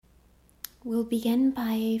We'll begin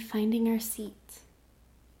by finding our seat.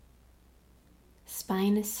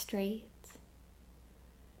 Spine is straight.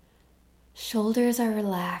 Shoulders are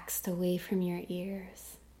relaxed away from your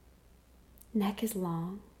ears. Neck is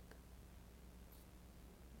long.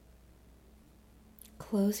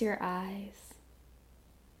 Close your eyes.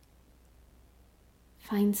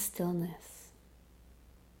 Find stillness.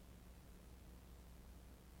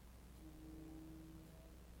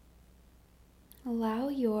 Allow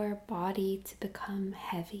your body to become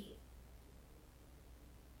heavy.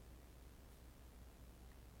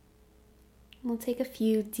 We'll take a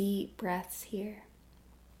few deep breaths here.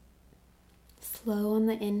 Slow on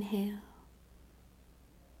the inhale.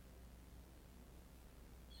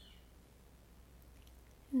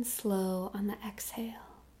 And slow on the exhale.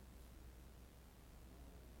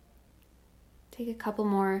 Take a couple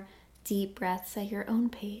more deep breaths at your own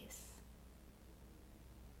pace.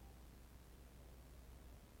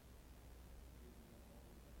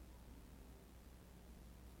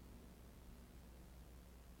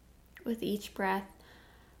 With each breath,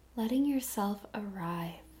 letting yourself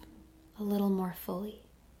arrive a little more fully.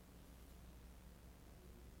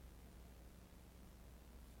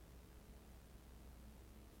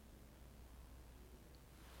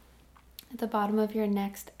 At the bottom of your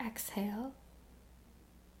next exhale,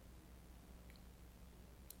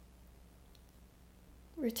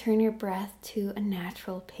 return your breath to a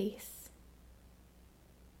natural pace.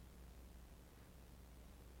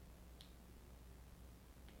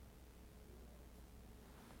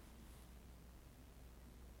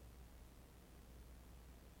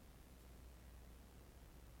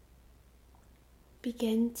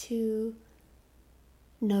 Begin to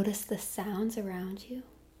notice the sounds around you.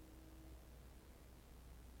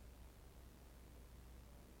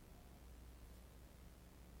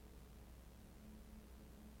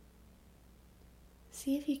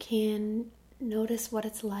 See if you can notice what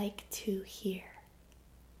it's like to hear.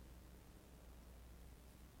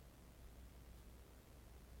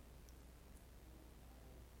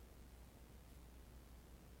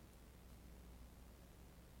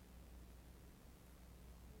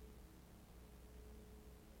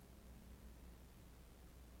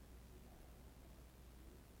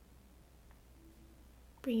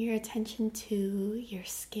 Bring your attention to your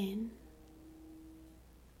skin,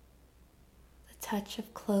 the touch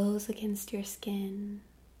of clothes against your skin,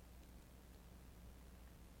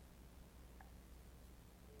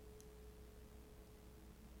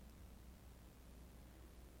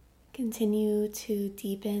 continue to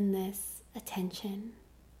deepen this attention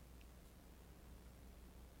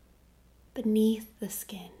beneath the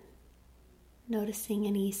skin, noticing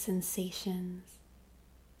any sensations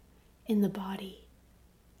in the body.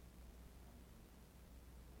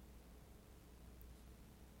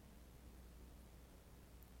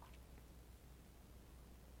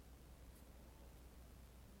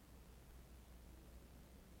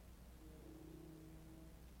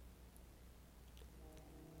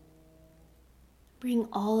 Bring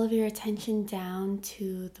all of your attention down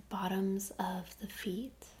to the bottoms of the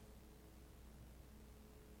feet.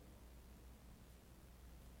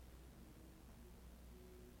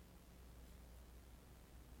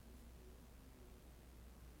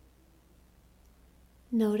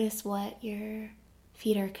 Notice what your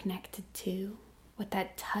feet are connected to, what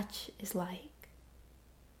that touch is like.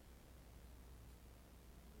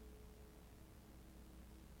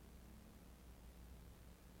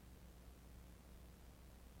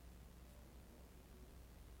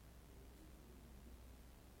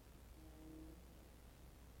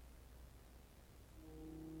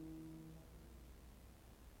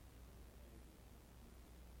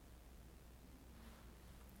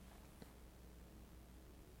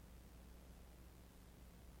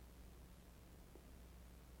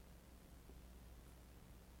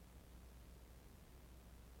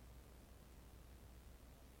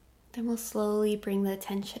 Then we'll slowly bring the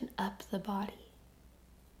attention up the body,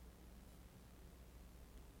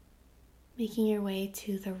 making your way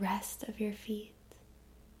to the rest of your feet,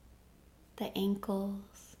 the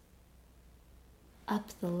ankles,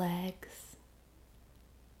 up the legs,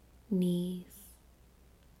 knees,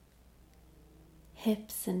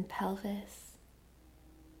 hips and pelvis,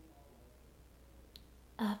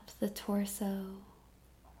 up the torso,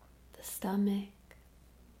 the stomach,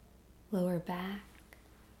 lower back,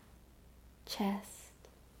 chest,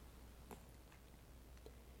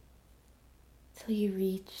 till you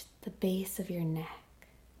reach the base of your neck.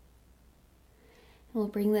 And we'll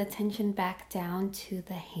bring the attention back down to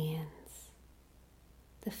the hands,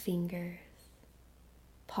 the fingers,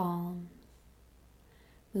 palms,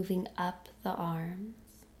 moving up the arms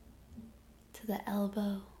to the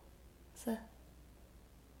elbows, So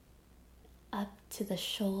up to the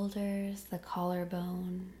shoulders, the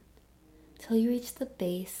collarbone, till you reach the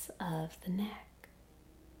base of the neck.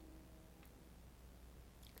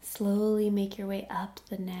 Slowly make your way up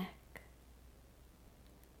the neck,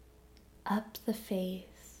 up the face,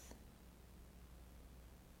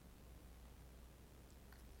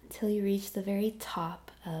 until you reach the very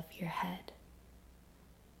top of your head.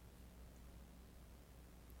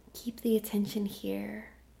 Keep the attention here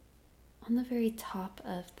on the very top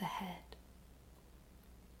of the head.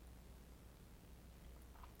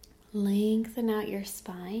 Lengthen out your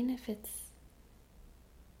spine if it's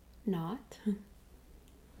not.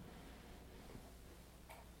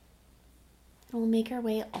 We'll make our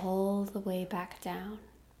way all the way back down.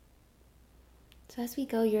 So as we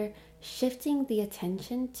go, you're shifting the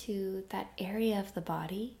attention to that area of the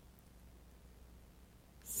body,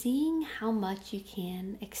 seeing how much you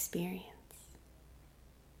can experience.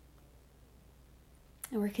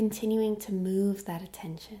 And we're continuing to move that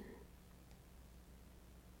attention.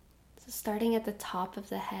 So starting at the top of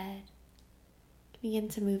the head, begin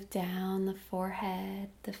to move down the forehead,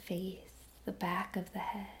 the face, the back of the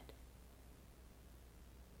head,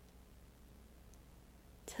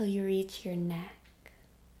 till you reach your neck.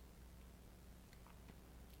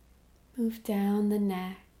 Move down the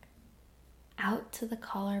neck, out to the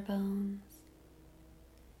collarbones,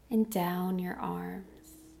 and down your arms,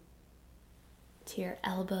 to your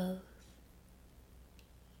elbows,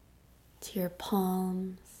 to your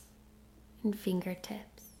palms and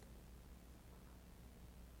fingertips.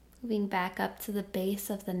 Moving back up to the base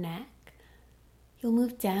of the neck, you'll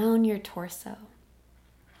move down your torso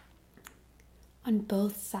on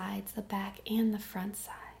both sides, the back and the front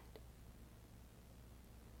side,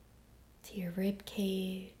 to your rib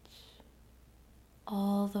cage,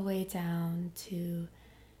 all the way down to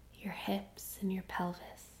your hips and your pelvis.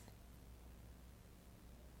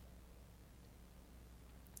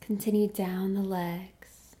 Continue down the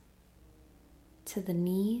legs to the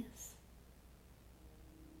knees,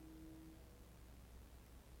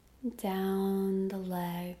 down the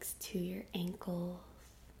legs to your ankles,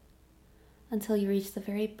 until you reach the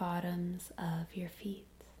very bottoms of your feet.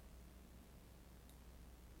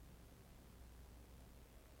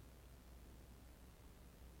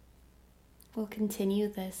 We'll continue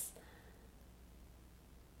this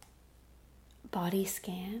body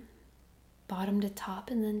scan, bottom to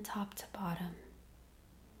top and then top to bottom.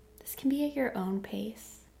 This can be at your own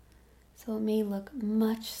pace, so it may look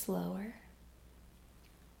much slower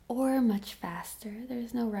or much faster.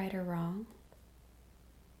 There's no right or wrong.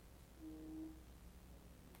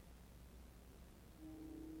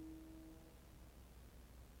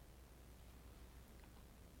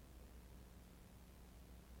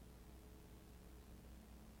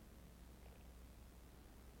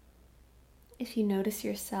 If you notice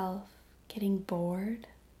yourself getting bored,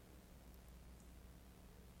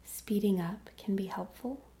 speeding up can be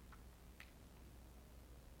helpful.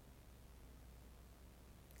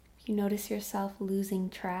 If you notice yourself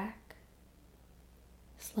losing track,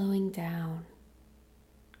 slowing down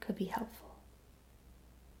could be helpful.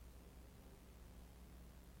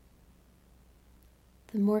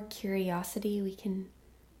 The more curiosity we can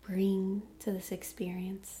bring to this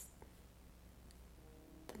experience,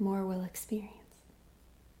 the more we'll experience.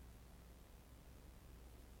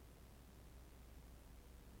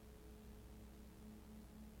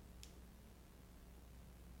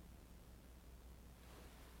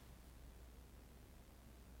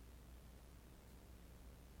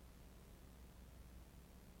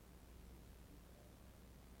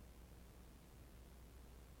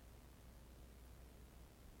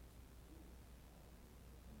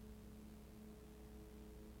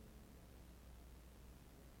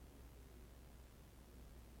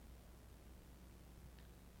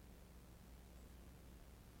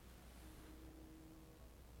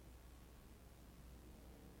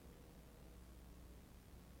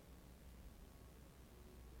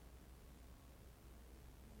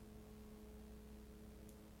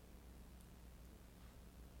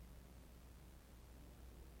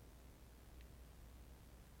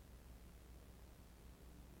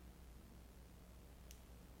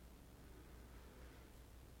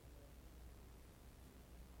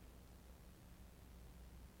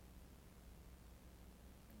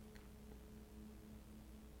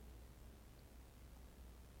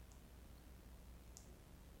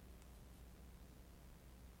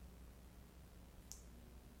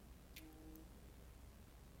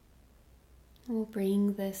 And we'll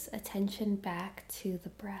bring this attention back to the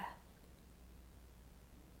breath.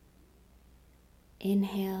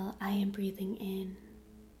 Inhale, I am breathing in.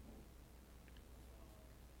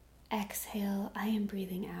 exhale, I am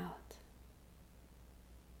breathing out.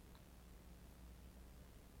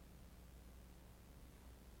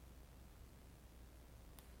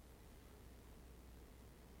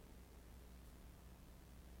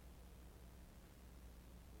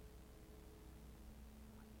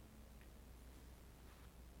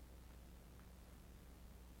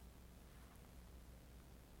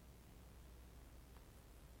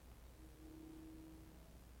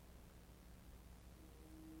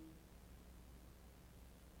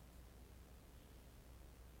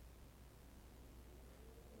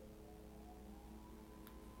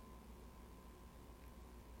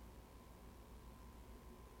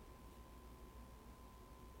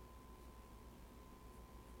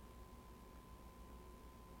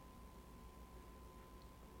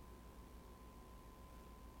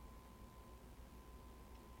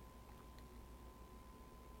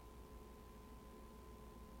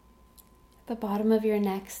 At the bottom of your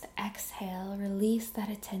next exhale, release that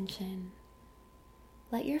attention.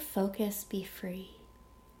 Let your focus be free.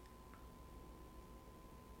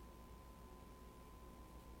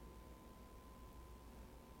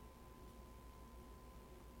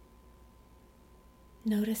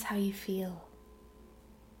 Notice how you feel.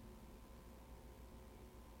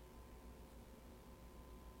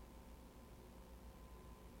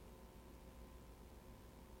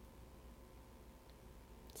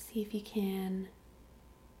 See if you can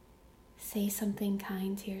say something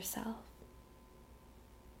kind to yourself.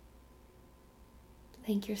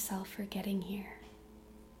 Thank yourself for getting here,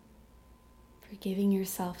 for giving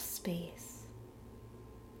yourself space.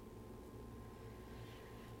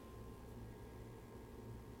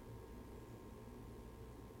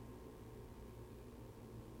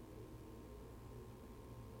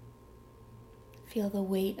 Feel the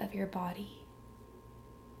weight of your body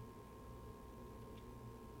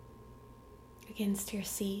against your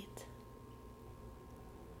seat.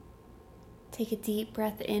 Take a deep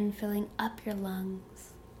breath in, filling up your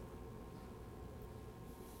lungs.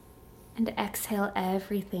 And exhale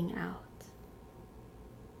everything out.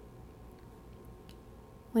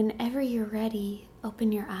 Whenever you're ready,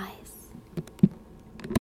 open your eyes.